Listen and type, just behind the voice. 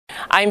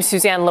I'm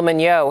Suzanne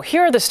Lemonnier.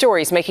 Here are the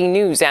stories making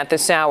news at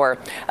this hour.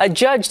 A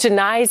judge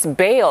denies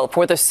bail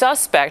for the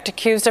suspect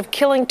accused of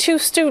killing two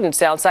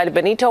students outside of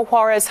Benito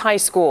Juarez High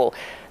School.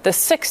 The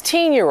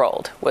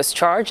 16-year-old was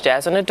charged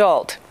as an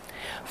adult.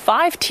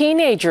 5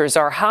 teenagers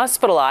are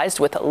hospitalized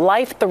with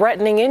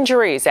life-threatening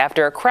injuries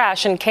after a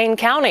crash in Kane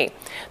County.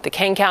 The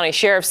Kane County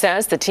Sheriff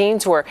says the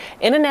teens were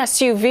in an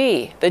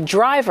SUV, the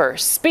driver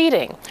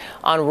speeding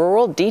on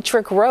rural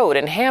Dietrich Road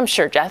in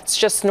Hampshire. That's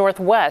just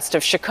northwest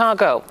of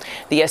Chicago.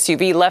 The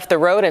SUV left the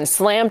road and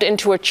slammed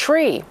into a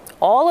tree.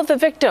 All of the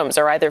victims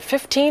are either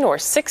 15 or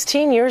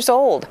 16 years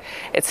old.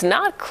 It's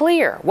not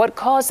clear what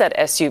caused that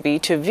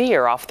SUV to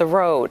veer off the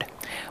road.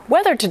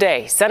 Weather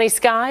today, sunny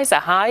skies,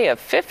 a high of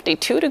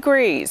 52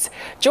 degrees.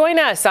 Join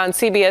us on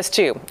CBS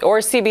 2 or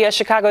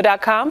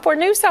CBSChicago.com for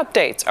news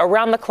updates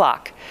around the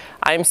clock.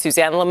 I'm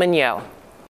Suzanne Lemonnier.